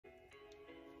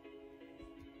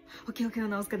Okay,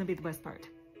 now it's gonna be the best part.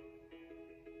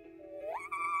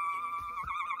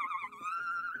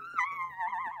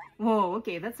 Whoa,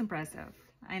 okay, that's impressive.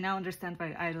 I now understand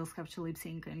why idols have to lip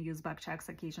sync and use backtracks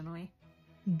occasionally.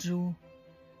 Do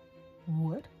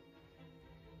what?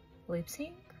 Lip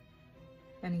sync?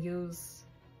 And use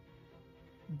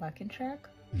backing track?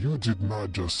 You did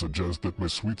not just suggest that my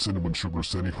sweet cinnamon sugar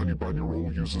Sunny honey bunny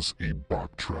roll uses a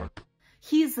backtrack.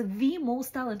 He is the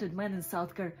most talented man in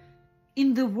South Korea,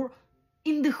 in the world,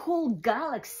 in the whole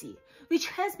galaxy, which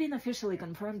has been officially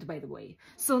confirmed, by the way.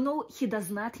 So no, he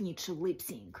does not need to lip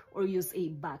sync or use a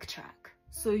backtrack.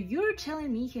 So you're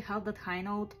telling me he held that high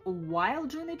note while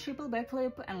doing a triple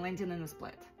backflip and landing in a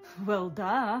split? Well,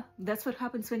 duh. That's what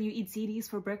happens when you eat CDs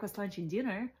for breakfast, lunch, and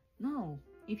dinner. No.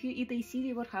 If you eat a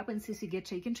CD, what happens is you get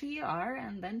taken to ER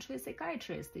and then to a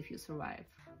psychiatrist if you survive.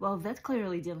 Well, that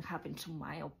clearly didn't happen to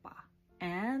my oppa.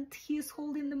 And he's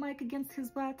holding the mic against his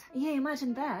butt. Yeah,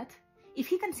 imagine that. If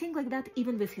he can sing like that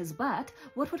even with his butt,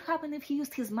 what would happen if he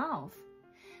used his mouth?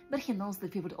 But he knows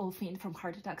that we would all faint from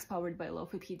heart attacks powered by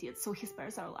love if he did, so he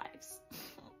spares our lives.